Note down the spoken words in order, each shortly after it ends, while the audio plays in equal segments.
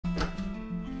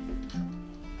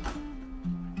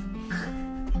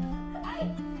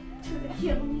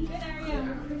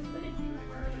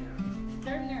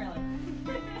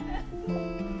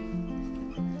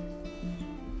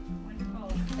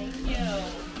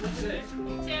today.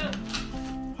 You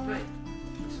too. Right.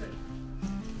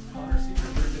 Connor's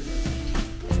secret birthday.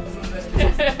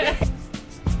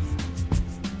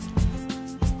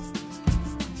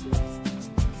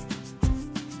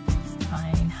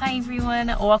 Hi everyone,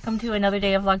 welcome to another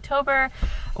day of Vlogtober.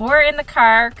 We're in the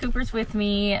car, Cooper's with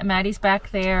me, Maddie's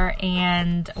back there,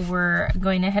 and we're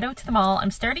going to head out to the mall. I'm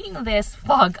starting this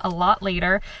vlog a lot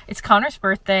later. It's Connor's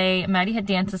birthday. Maddie had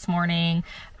dance this morning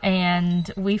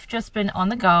and we've just been on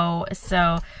the go.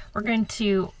 So we're going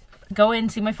to go in,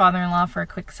 see my father-in-law for a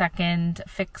quick second,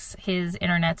 fix his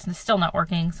internet, and it's still not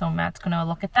working, so Matt's gonna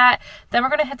look at that. Then we're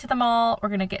gonna head to the mall. We're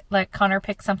gonna let Connor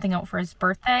pick something out for his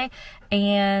birthday,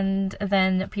 and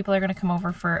then people are gonna come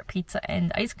over for pizza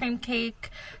and ice cream cake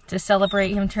to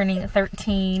celebrate him turning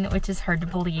 13, which is hard to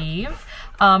believe.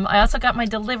 I also got my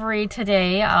delivery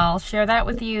today. I'll share that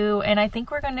with you, and I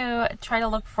think we're gonna try to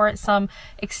look for some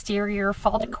exterior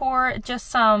fall decor, just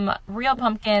some real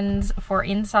pumpkins for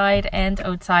inside and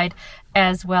outside,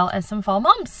 as well as some fall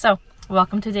mums. So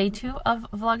welcome to day 2 of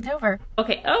Vlogtober.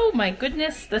 Okay, oh my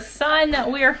goodness, the sun.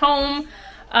 We're home.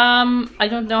 I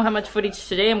don't know how much footage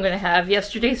today I'm gonna have.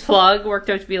 Yesterday's vlog worked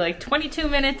out to be like 22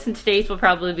 minutes and today's will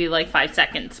probably be like 5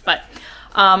 seconds, but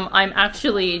I'm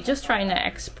actually just trying to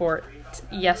export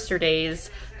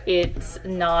yesterday's. It's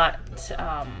not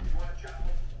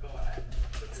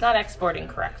exporting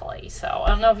correctly, so I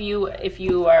don't know if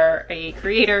you are a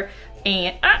creator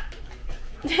and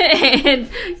and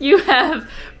you have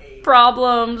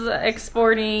problems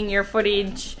exporting your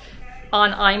footage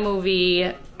on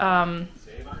iMovie.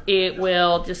 It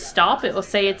will just stop. It will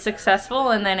say it's successful,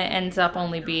 and then it ends up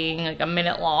only being like a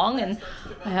minute long, and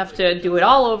I have to do it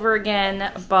all over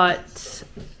again. But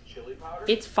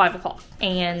it's 5 o'clock,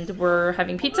 and we're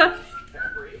having pizza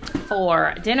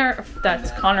for dinner.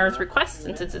 That's Connor's request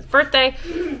since it's his birthday.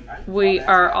 We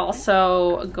are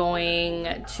also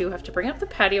going to have to bring up the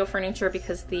patio furniture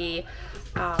because the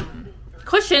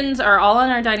cushions are all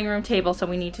on our dining room table, so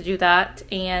we need to do that.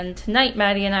 And tonight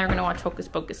Maddie and I are going to watch Hocus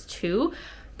Pocus 2.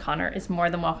 Connor is more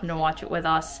than welcome to watch it with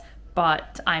us,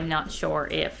 but I'm not sure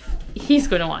if he's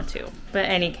going to want to. But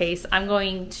in any case, I'm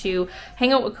going to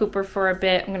hang out with Cooper for a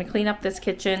bit. I'm going to clean up this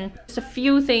kitchen. Just a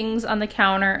few things on the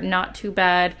counter, not too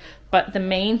bad, but the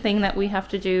main thing that we have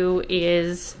to do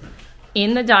is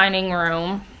in the dining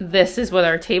room. This is what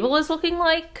our table is looking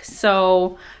like.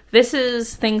 So this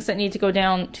is things that need to go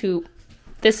down to,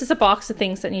 this is a box of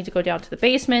things that need to go down to the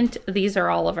basement. These are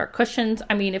all of our cushions.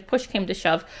 I mean, if push came to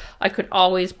shove, I could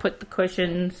always put the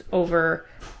cushions over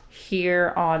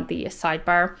here on the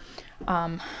sidebar,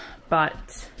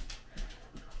 but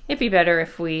it'd be better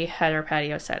if we had our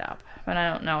patio set up, but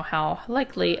I don't know how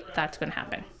likely that's going to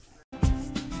happen.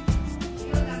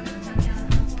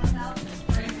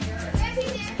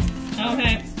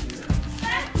 Okay.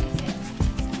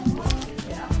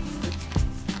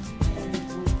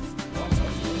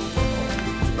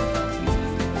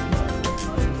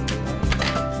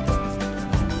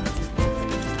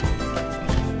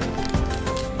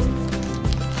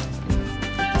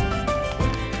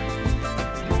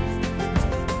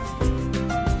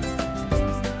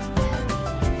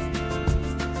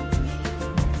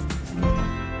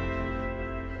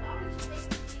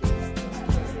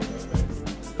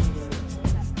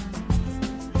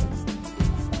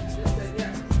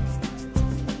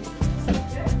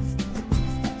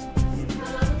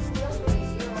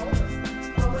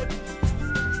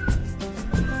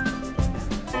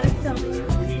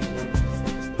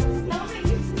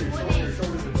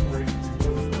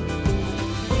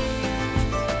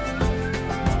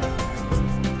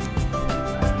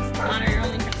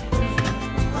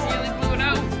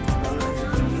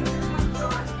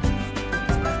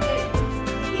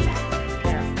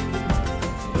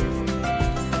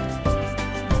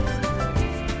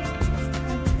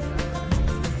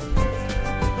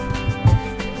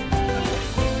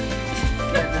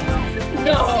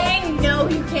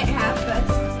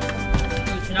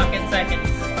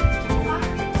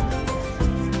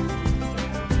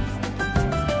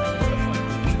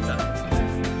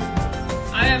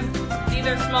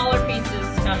 Smaller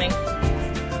pieces coming.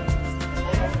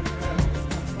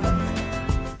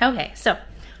 Okay, so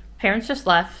parents just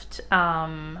left,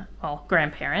 well,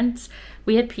 grandparents.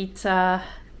 We had pizza.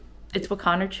 It's what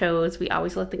Connor chose. We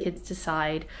always let the kids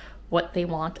decide what they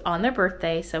want on their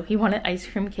birthday. So he wanted ice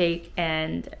cream cake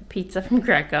and pizza from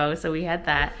Greco, so we had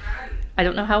that. I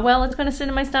don't know how well it's going to sit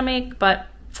in my stomach, but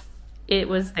it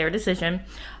was their decision.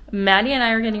 Maddie and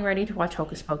I are getting ready to watch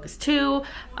Hocus Pocus 2.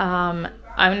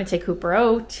 I'm going to take Cooper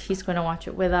out. He's going to watch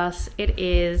it with us. It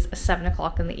is 7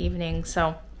 o'clock in the evening,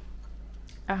 so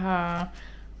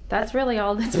that's really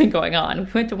all that's been going on.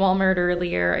 We went to Walmart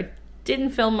earlier. I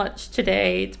didn't film much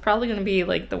today. It's probably going to be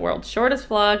like the world's shortest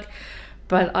vlog,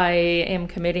 but I am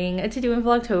committing to doing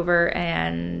Vlogtober,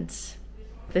 and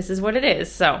this is what it is.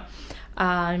 So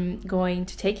I'm going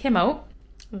to take him out.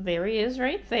 There he is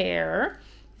right there.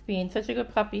 Being such a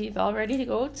good puppy. He's all ready to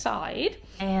go outside.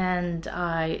 And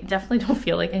I definitely don't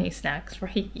feel like any snacks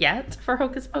right yet for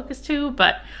Hocus Pocus 2,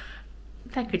 but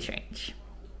that could change.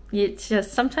 It's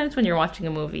just sometimes when you're watching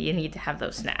a movie, you need to have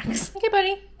those snacks. Okay,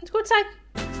 buddy, let's go outside.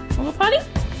 Wanna go potty?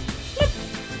 Yep.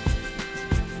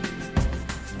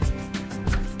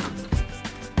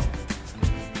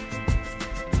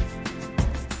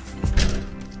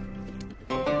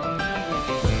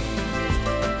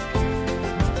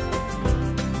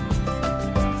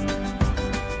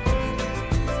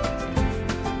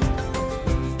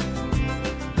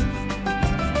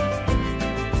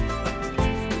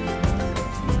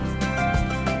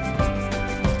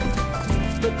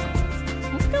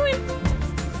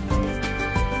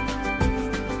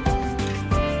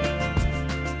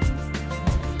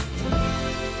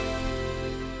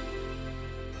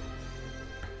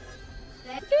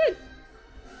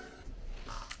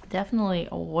 Definitely,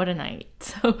 what a night.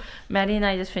 So Maddie and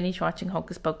I just finished watching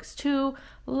Hocus Pocus 2.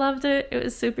 Loved it. It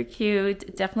was super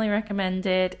cute. Definitely recommend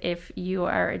it if you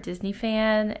are a Disney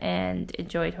fan and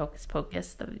enjoyed Hocus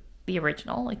Pocus, the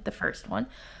original, like the first one.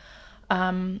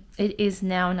 It is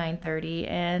now 9:30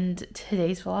 and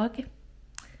today's vlog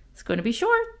is going to be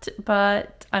short,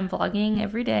 but I'm vlogging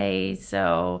every day,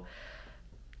 so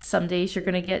some days you're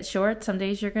going to get short, some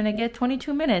days you're going to get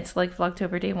 22 minutes like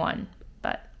Vlogtober Day 1.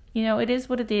 But you know, it is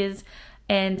what it is,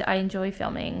 and I enjoy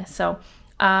filming. So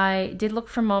I did look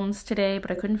for mums today,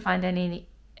 but I couldn't find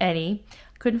any.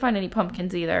 Couldn't find any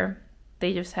pumpkins either.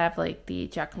 They just have like the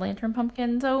jack-o'-lantern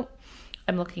pumpkins out.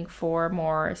 I'm looking for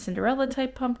more Cinderella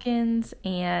type pumpkins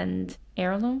and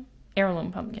heirloom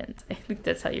pumpkins. I think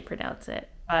that's how you pronounce it.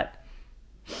 But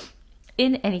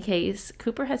in any case,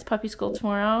 Cooper has puppy school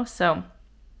tomorrow, so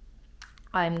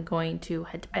I'm going to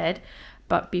head to bed.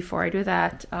 But before I do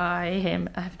that, I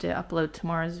have to upload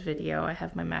tomorrow's video. I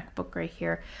have my MacBook right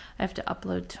here. I have to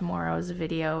upload tomorrow's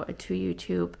video to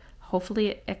YouTube.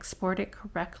 Hopefully export it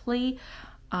correctly.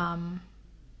 That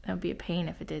would be a pain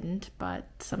if it didn't, but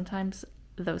sometimes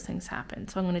those things happen.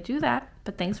 So I'm going to do that.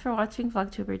 But thanks for watching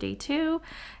Vlogtober Day 2,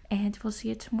 and we'll see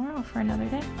you tomorrow for another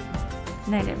day.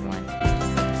 Good night,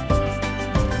 everyone.